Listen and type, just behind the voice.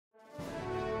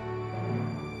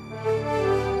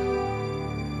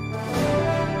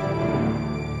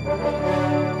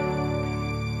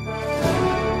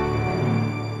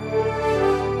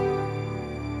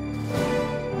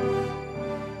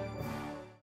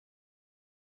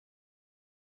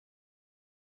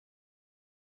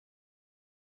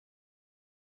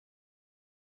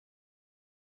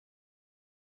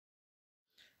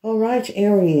All right,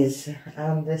 Aries.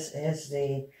 This is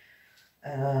the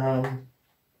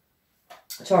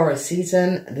Taurus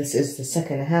season. This is the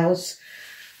second house.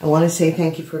 I want to say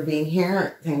thank you for being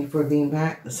here. Thank you for being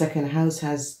back. The second house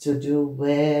has to do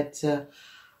with your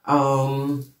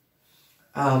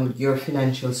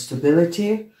financial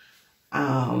stability.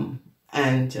 And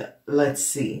let's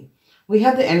see. We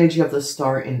have the energy of the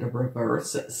star in the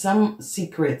reverse. Some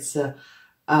secrets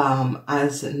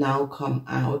has now come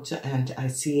out, and I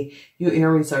see you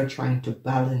Aries are trying to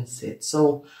balance it.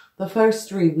 So the first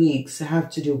 3 weeks have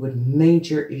to do with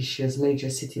major issues, major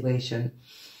situation,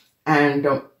 and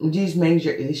these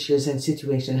major issues and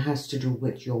situation has to do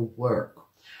with your work.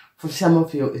 For some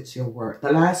of you, it's your work.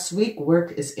 The last week,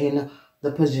 work is in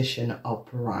the position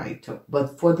upright,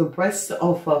 but for the rest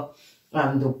of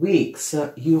the weeks,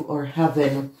 you are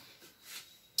having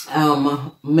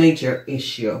major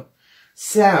issue.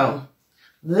 So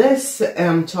this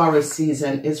Taurus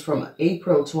season is from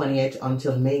April 28th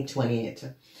until May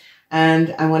 28th.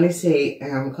 And I want to say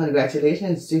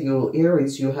congratulations to you,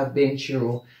 Aries. You have been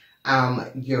through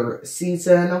your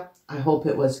season. I hope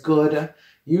it was good.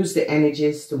 Use the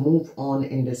energies to move on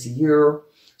in this year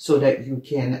so that you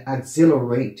can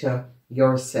exhilarate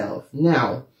yourself.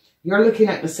 Now, you're looking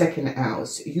at the second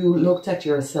house. You looked at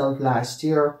yourself last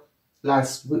year,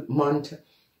 last month,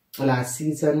 last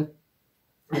season.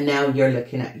 And now you're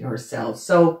looking at yourself.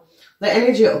 So the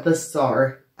energy of the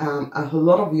star, a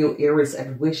lot of you Aries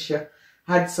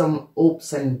had some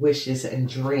hopes and wishes and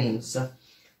dreams.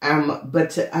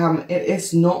 But it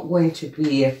is not going to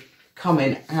be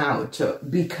coming out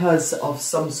because of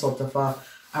some sort of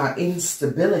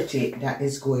instability that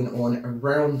is going on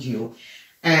around you.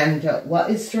 And what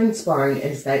is transpiring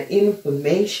is that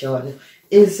information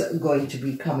is going to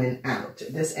be coming out.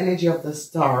 This energy of the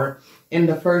star in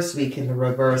the first week in the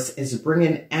reverse is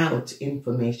bringing out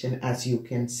information, as you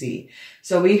can see.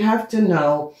 So we have to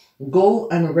now go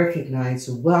and recognize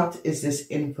what is this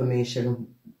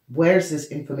information, where's this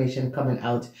information coming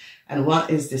out, and what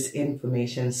is this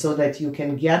information, so that you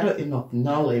can gather enough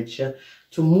knowledge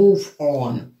to move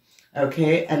on.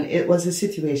 Okay, and it was a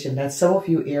situation that some of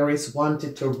you Aries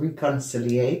wanted to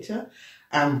reconciliate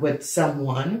with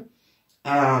someone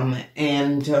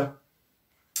and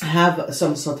have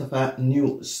some sort of a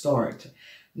new start.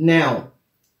 Now,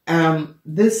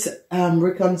 this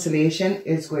reconciliation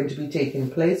is going to be taking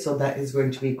place, so that is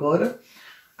going to be good.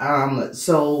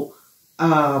 The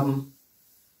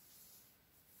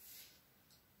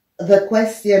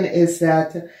question is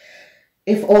that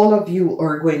if all of you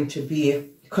are going to be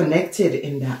connected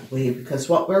in that way, because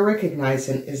what we're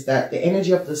recognizing is that the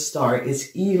energy of the star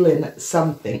is healing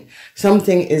something.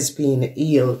 Something is being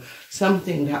healed.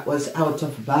 Something that was out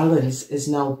of balance is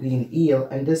now being healed.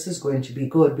 And this is going to be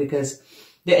good because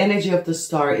the energy of the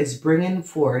star is bringing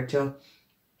forth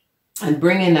and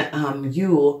bringing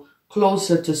you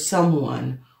closer to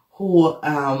someone who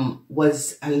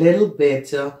was a little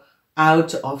bit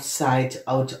out of sight,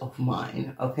 out of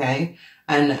mind, okay?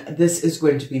 And this is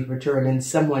going to be returning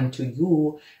someone to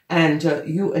you, and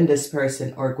you and this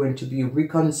person are going to be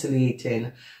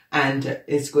reconciliating, and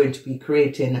it's going to be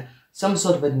creating some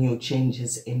sort of a new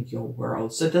changes in your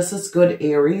world. So this is good,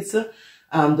 Aries.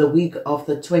 The week of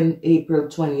the April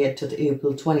 20th to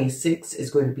April 26th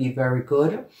is going to be very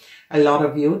good. A lot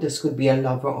of you, this could be a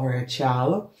lover or a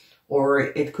child, or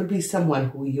it could be someone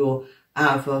who you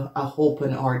have a hope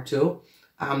and heart to.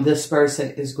 This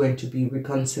person is going to be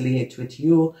reconciliate with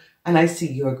you, and I see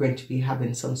you're going to be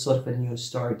having some sort of a new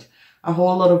start. A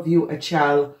whole lot of you, a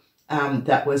child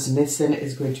that was missing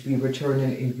is going to be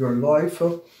returning in your life.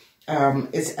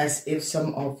 It's as if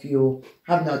some of you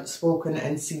have not spoken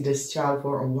and see this child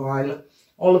for a while.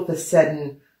 All of a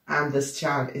sudden, this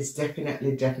child is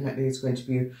definitely is going to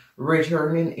be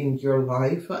returning in your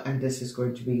life, and this is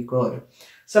going to be good.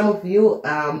 Some of you,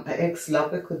 an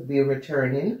ex-lover could be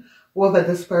returning. Whoever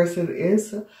this person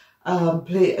is,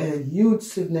 play a huge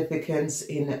significance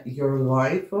in your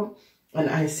life. And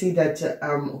I see that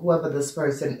whoever this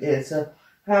person is,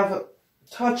 have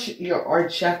touched your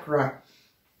heart chakra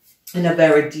in a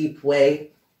very deep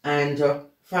way. And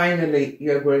finally,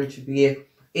 you're going to be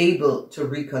able to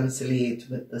reconciliate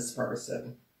with this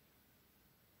person.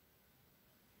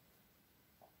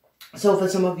 So for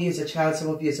some of you, it's a child, some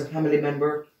of you, it's a family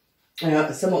member.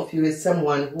 Some of you is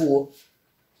someone who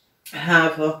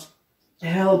have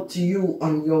helped you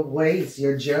on your ways,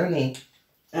 your journey,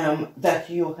 that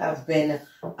you have been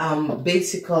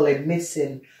basically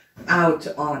missing out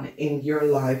on in your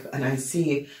life. And I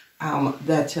see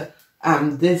that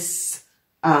this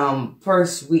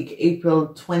first week, April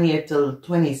 20th till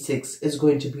 26th, is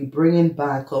going to be bringing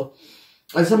back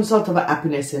or some sort of a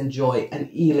happiness and joy and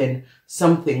healing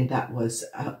something that was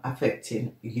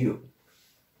affecting you.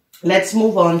 Let's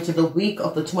move on to the week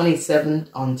of the 27th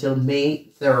until May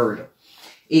 3rd.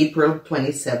 April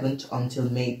 27th until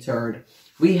May 3rd.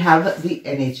 We have the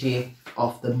energy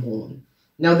of the moon.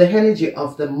 Now, the energy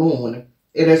of the moon,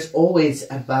 it is always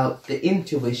about the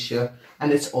intuition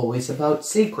and it's always about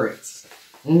secrets.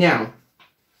 Now,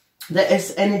 the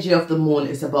energy of the moon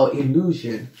is about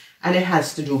illusion and it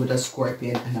has to do with a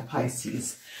Scorpion and a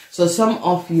Pisces. So some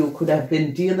of you could have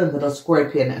been dealing with a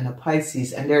Scorpion and a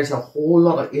Pisces and there's a whole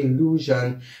lot of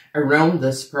illusion around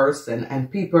this person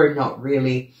and people are not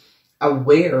really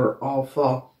aware of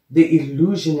the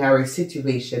illusionary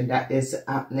situation that is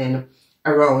happening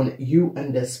around you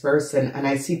and this person. And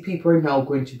I see people are now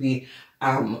going to be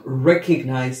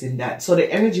recognizing that. So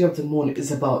the energy of the moon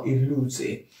is about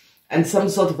illusion and some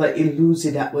sort of an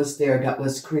illusion that was there, that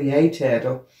was created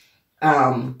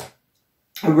around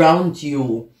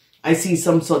you. I see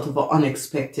some sort of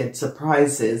unexpected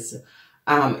surprises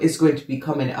is going to be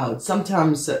coming out.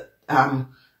 Sometimes,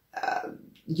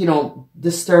 you know,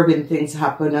 disturbing things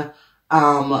happen.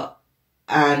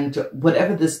 And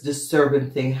whatever this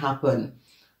disturbing thing happened,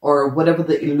 or whatever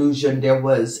the illusion there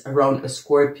was around a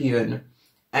Scorpion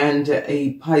and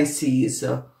a Pisces,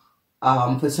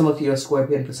 for some of you a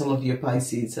Scorpion, for some of you a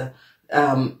Pisces,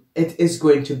 it is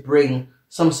going to bring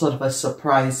some sort of a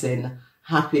surprising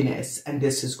happiness, and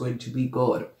this is going to be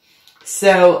good.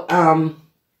 So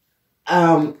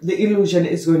the illusion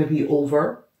is going to be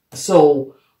over.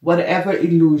 So whatever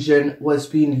illusion was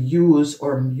being used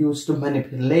or used to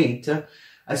manipulate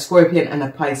a Scorpion and a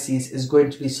Pisces is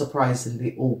going to be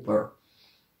surprisingly over.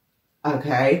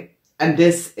 Okay? And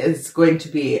this is going to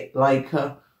be like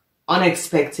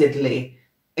unexpectedly.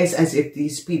 It's as if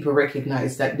these people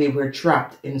recognize that they were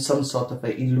trapped in some sort of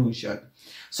an illusion.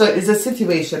 So it's a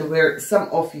situation where some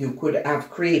of you could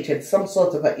have created some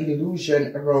sort of an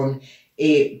illusion around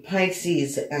a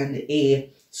Pisces and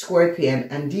a Scorpion,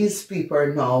 and these people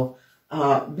are now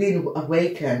being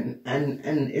awakened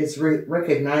and is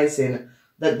recognizing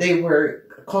that they were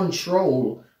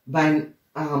controlled by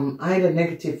either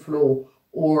negative flow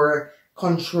or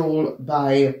controlled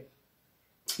by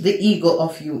the ego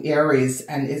of you, Aries,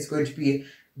 and it's going to be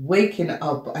waking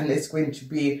up and it's going to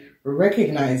be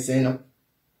recognizing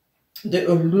the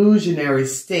illusionary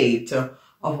state of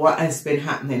what has been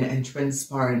happening and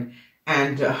transpiring,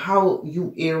 and how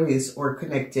you Aries are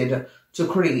connected to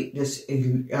create this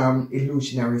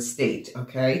illusionary state.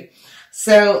 Okay,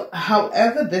 so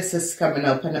however this is coming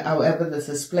up and however this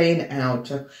is playing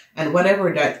out and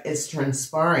whatever that is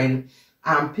transpiring,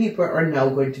 people are now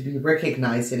going to be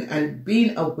recognizing and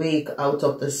being awake out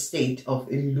of the state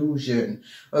of illusion.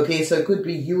 Okay, so it could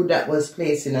be you that was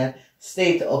placed in a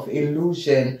state of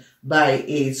illusion by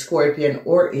a Scorpion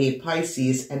or a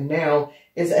Pisces, and now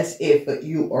it's as if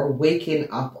you are waking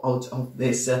up out of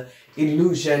this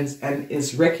illusions and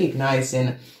is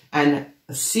recognizing and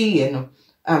seeing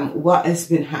what has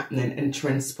been happening and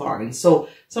transpiring. So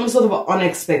some sort of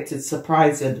unexpected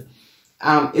surprise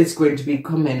is going to be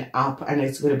coming up and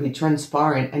it's going to be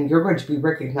transpiring, and you're going to be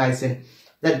recognizing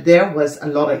that there was a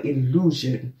lot of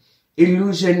illusion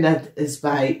that is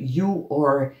by you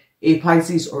or a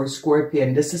Pisces or a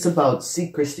Scorpion. This is about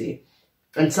secrecy,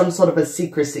 and some sort of a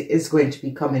secrecy is going to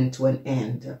be coming to an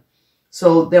end.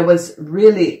 So there was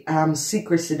really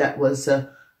secrecy that was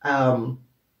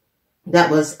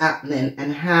happening,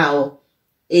 and how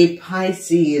a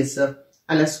Pisces and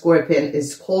a Scorpion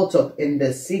is caught up in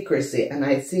the secrecy. And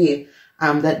I see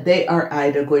that they are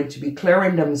either going to be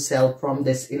clearing themselves from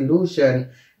this illusion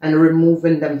and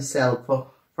removing themselves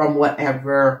from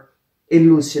whatever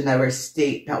illusionary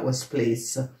state that was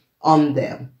placed on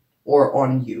them or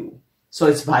on you. So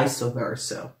it's vice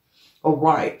versa. All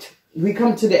right. We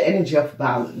come to the energy of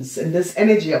balance. And this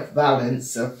energy of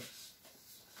balance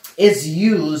is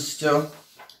used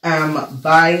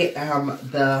by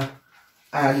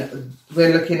and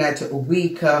we're looking at a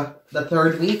week, the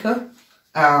third week, the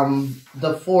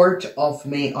 4th of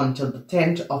May until the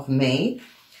 10th of May.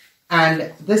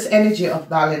 And this energy of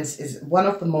balance is one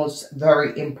of the most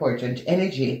very important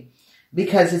energy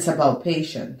because it's about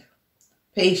patient.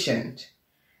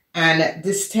 And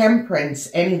this temperance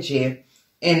energy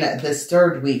in this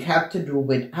third week have to do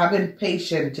with having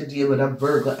patience to deal with a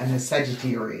Virgo and a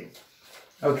Sagittarius.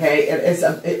 Okay,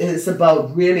 it is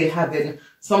about really having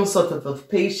some sort of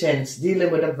patience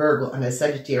dealing with a Virgo and a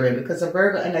Sagittarian, because a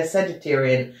Virgo and a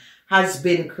Sagittarian has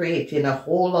been creating a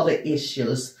whole lot of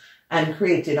issues and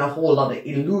creating a whole lot of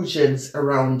illusions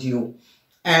around you.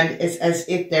 And it's as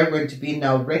if they're going to be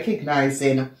now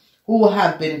recognizing who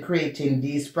have been creating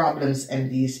these problems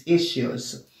and these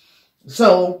issues.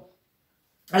 So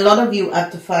a lot of you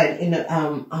have to find in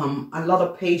a lot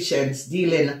of patience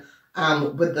dealing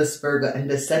with this Virgo and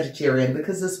the Sagittarian,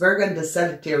 because this Virgo and the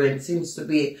Sagittarian seems to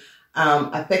be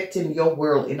affecting your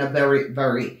world in a very,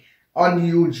 very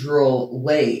unusual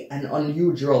way, an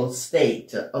unusual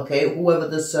state. Okay, whoever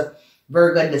this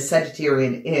Virgo and the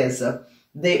Sagittarian is,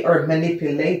 they are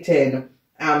manipulating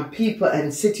people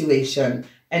and situation,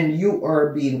 and you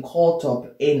are being caught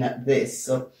up in this.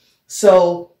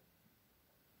 So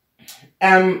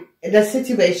the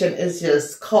situation is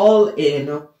just call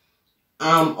in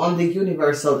on the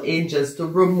universal angels to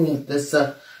remove this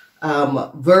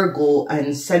Virgo and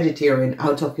Sagittarian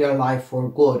out of your life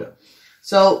for good.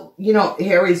 So, you know,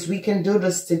 Aries, we can do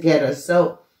this together.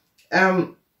 So,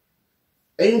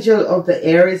 angel of the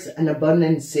Aries and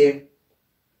abundance,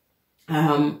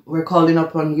 we're calling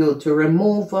upon you to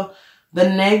remove the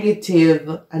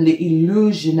negative and the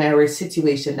illusionary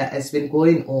situation that has been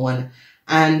going on,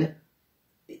 and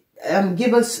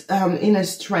give us inner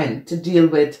strength to deal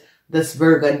with this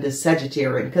Virgo and the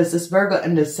Sagittarian, because this Virgo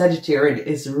and the Sagittarian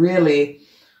is really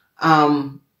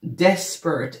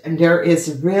desperate, and there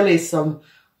is really some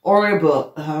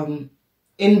horrible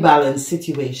imbalanced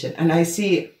situation. And I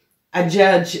see a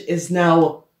judge is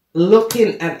now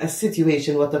looking at a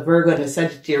situation what the Virgo and the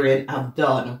Sagittarian have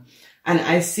done, and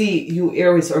I see you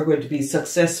Aries are going to be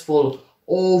successful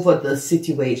over the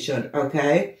situation.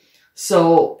 Okay,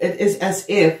 so it is as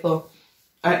if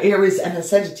Aries and a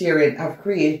Sagittarian have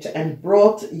created and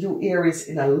brought you Aries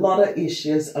in a lot of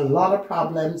issues, a lot of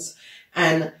problems,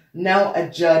 and now a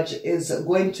judge is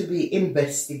going to be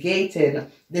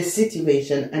investigating the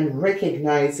situation and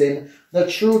recognizing the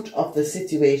truth of the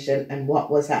situation and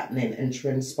what was happening and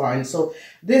transpiring. So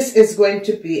this is going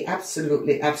to be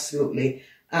absolutely, absolutely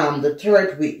the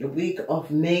third week, the week of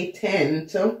May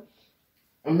 10th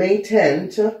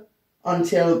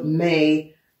until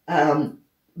May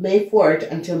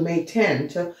 4th until May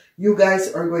 10th, you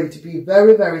guys are going to be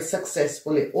very, very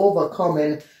successfully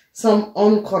overcoming some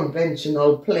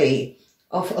unconventional play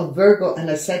of a Virgo and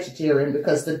a Sagittarian,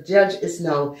 because the judge is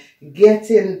now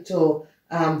getting to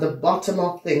the bottom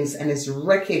of things and is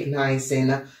recognizing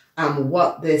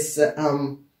what this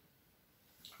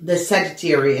the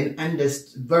Sagittarian and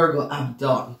this Virgo have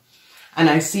done. And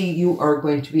I see you are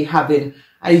going to be having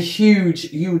a huge,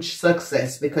 huge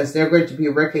success, because they're going to be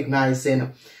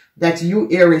recognizing that you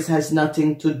Aries has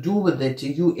nothing to do with it.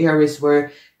 You Aries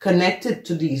were connected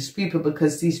to these people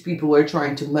because these people were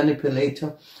trying to manipulate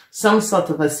some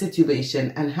sort of a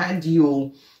situation, and had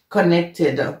you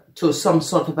connected to some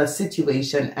sort of a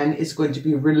situation and is going to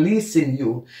be releasing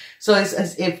you. So it's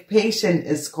as if patience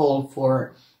is called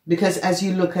for, because as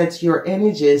you look at your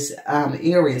energies,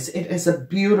 Aries, it is a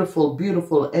beautiful,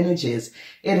 beautiful energies.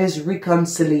 It is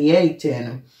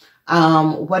reconciliating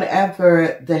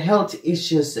whatever the health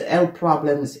issues, the health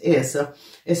problems is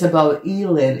about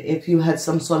healing. If you had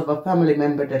some sort of a family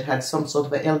member that had some sort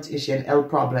of a health issue and health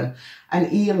problem and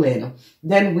healing,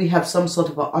 then we have some sort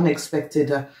of a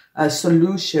unexpected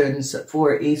solutions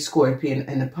for a Scorpion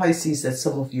and a Pisces that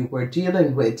some of you were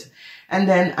dealing with. And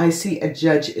then I see a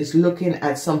judge is looking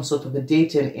at some sort of a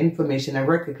data and information and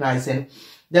recognizing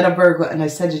that a Virgo and a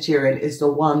Sagittarian is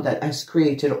the one that has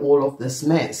created all of this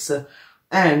mess.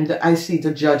 And I see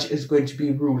the judge is going to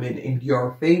be ruling in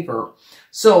your favor.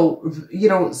 So, you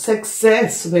know,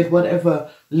 success with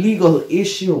whatever legal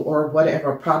issue or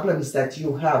whatever problems that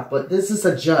you have. But this is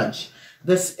a judge.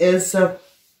 This is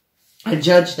a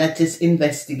judge that is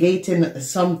investigating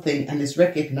something and is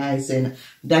recognizing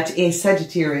that a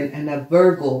Sagittarian and a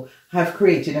Virgo have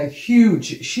created a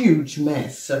huge, huge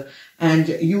mess. And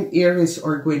you Aries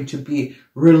are going to be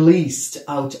released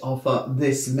out of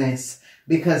this mess,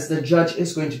 because the judge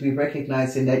is going to be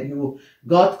recognizing that you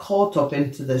got caught up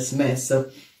into this mess,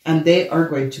 and they are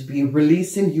going to be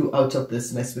releasing you out of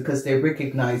this mess, because they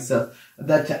recognize that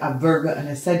a Virgo and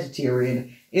a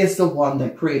Sagittarian is the one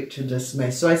that created this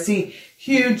mess. So I see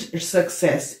huge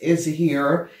success is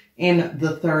here in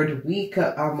the third week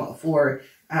for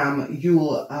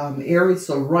you Aries.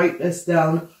 So write this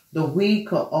down. The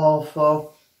week of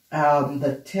the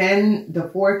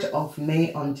 4th of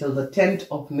May until the 10th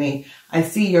of May, I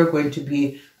see you're going to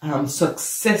be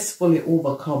successfully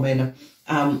overcoming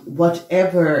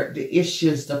whatever the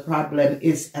issues, the problem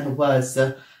is and was,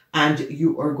 and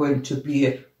you are going to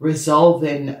be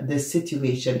resolving the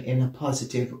situation in a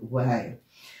positive way.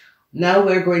 Now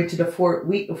we're going to the fourth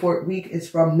week. The fourth week is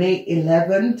from May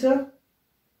 11th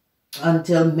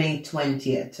until May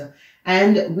 20th.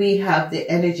 And we have the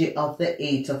energy of the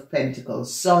 8 of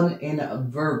Pentacles, Sun in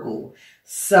Virgo,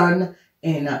 Sun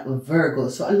in Virgo.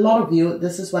 So a lot of you,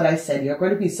 this is what I said, you're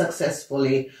going to be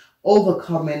successfully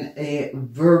overcoming a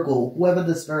Virgo, whoever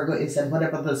this Virgo is and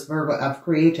whatever this Virgo have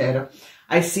created.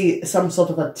 I see some sort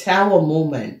of a tower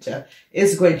moment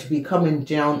is going to be coming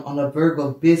down on a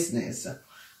Virgo business.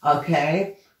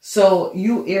 Okay. So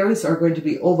you Aries are going to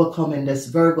be overcoming this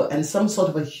Virgo, and some sort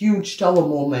of a huge tower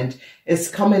moment is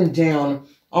coming down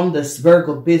on this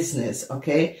Virgo business.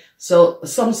 Okay. So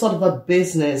some sort of a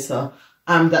business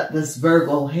that this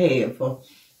Virgo have.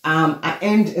 An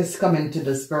end is coming to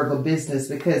this Virgo business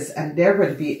because, and they're going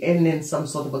to be ending some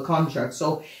sort of a contract.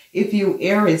 So if you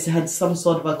Aries had some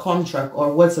sort of a contract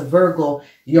or was a Virgo,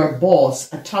 your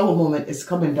boss, a tower moment is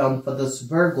coming down for this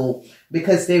Virgo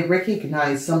because they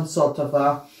recognize some sort of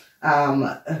a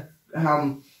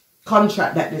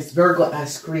contract that this Virgo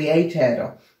has created.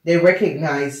 They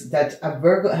recognize that a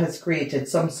Virgo has created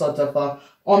some sort of a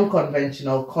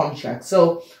unconventional contract.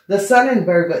 So the sun in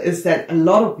Virgo is that a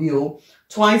lot of you,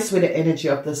 twice with the energy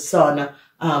of the sun,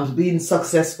 being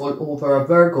successful over a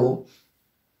Virgo.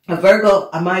 A Virgo,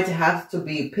 I might have to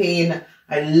be paying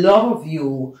a lot of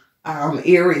you,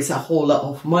 Aries, a whole lot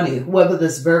of money, whoever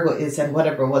this Virgo is and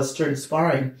whatever was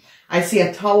transpiring. I see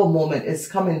a tower moment is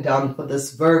coming down for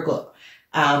this Virgo,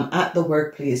 at the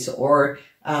workplace, or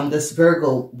this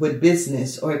Virgo with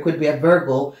business, or it could be a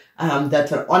Virgo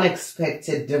that an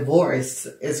unexpected divorce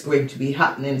is going to be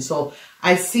happening. So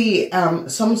I see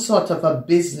some sort of a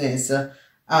business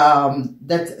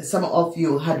that some of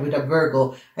you had with a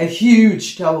Virgo. A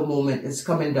huge tower moment is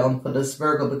coming down for this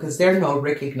Virgo because they're now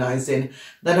recognizing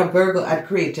that a Virgo had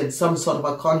created some sort of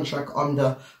a contract on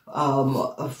the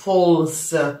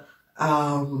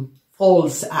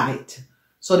false height.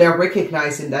 So they're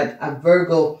recognizing that a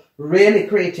Virgo really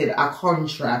created a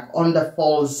contract on the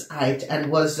false height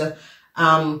and was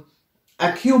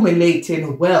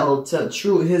accumulating wealth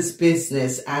through his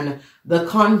business, and the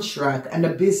contract and the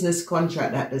business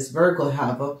contract that this Virgo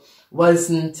have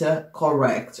wasn't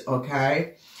correct.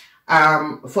 Okay.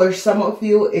 For some of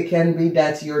you, it can be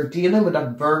that you're dealing with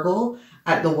a Virgo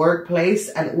at the workplace,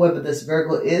 and whoever this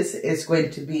Virgo is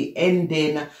going to be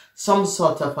ending some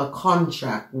sort of a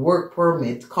contract, work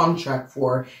permit contract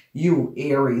for you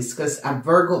Aries, because a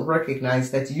Virgo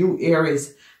recognize that you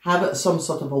Aries have some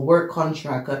sort of a work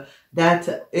contract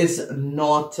that is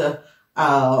not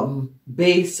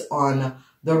based on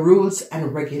the rules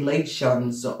and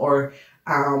regulations, or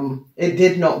it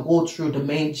did not go through the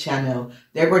main channel.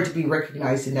 They're going to be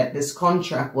recognizing that this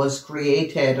contract was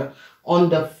created on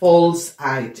the false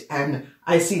height. And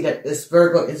I see that this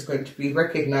Virgo is going to be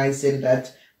recognizing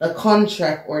that the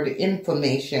contract or the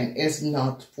information is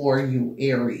not for you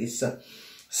Aries.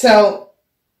 So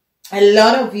a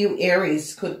lot of you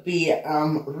Aries could be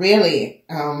really,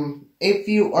 if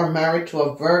you are married to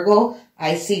a Virgo,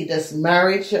 I see this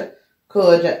marriage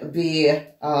could be,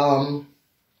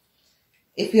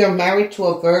 if you're married to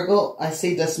a Virgo, I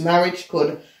see this marriage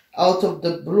could, out of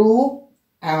the blue,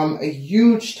 a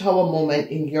huge tower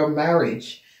moment in your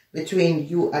marriage between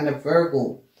you and a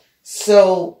Virgo.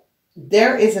 So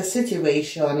there is a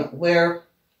situation where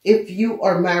if you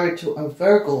are married to a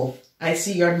Virgo, I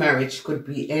see your marriage could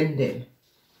be ending.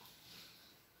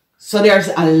 So there's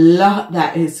a lot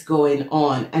that is going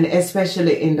on, and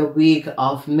especially in the week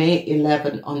of May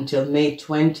 11th until May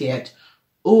 20th,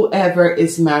 whoever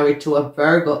is married to a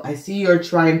Virgo, I see you're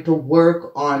trying to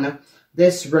work on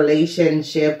this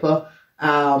relationship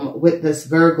with this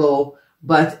Virgo,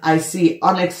 but I see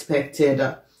unexpected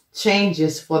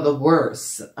changes for the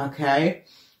worse. Okay.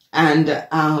 And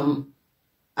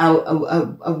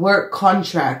a work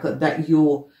contract that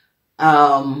you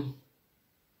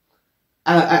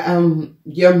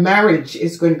your marriage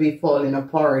is going to be falling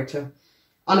apart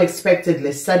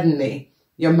unexpectedly. Suddenly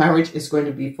your marriage is going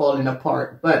to be falling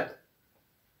apart, but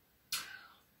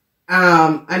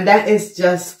and that is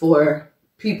just for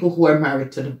people who are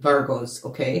married to the Virgos.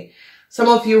 Okay, some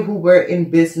of you who were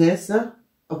in business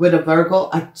with a Virgo,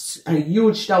 a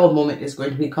huge tower moment is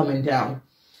going to be coming down,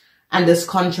 and this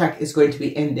contract is going to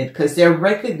be ended because they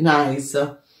recognize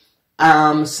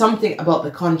something about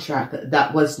the contract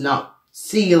that was not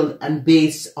sealed and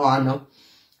based on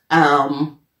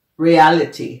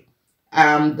reality.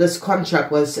 This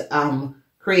contract was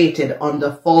created on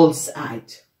the false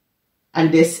height,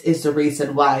 and this is the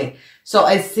reason why. So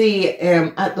I see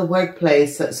at the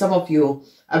workplace, some of you,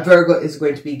 a Virgo is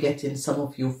going to be getting some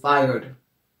of you fired.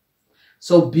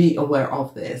 So be aware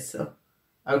of this.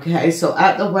 Okay, so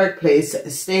at the workplace,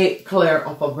 stay clear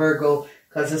of a Virgo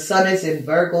because the sun is in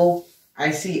Virgo.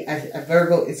 I see a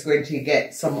Virgo is going to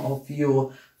get some of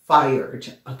you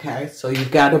fired. Okay, so you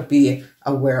got to be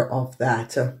aware of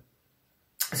that.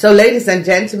 So ladies and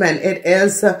gentlemen, it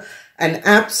is an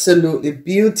absolutely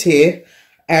beauty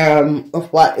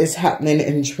of what is happening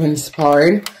and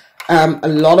transpiring. A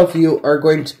lot of you are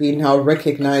going to be now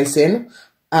recognizing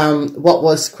what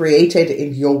was created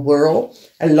in your world.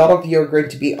 A lot of you are going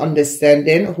to be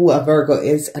understanding who a Virgo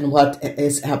is and what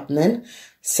is happening.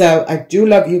 So I do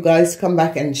love you guys. Come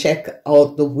back and check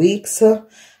out the weeks.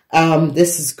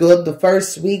 This is good. The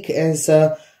first week is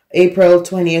April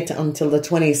 20th until the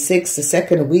 26th. The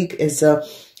second week is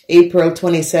April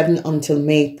 27th until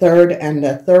May 3rd. And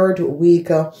the third week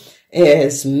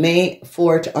is May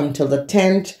 4th until the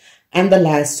 10th. And the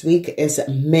last week is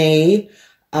May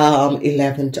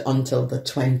 11th until the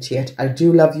 20th. I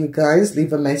do love you guys.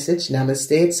 Leave a message.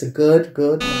 Namaste. It's a good.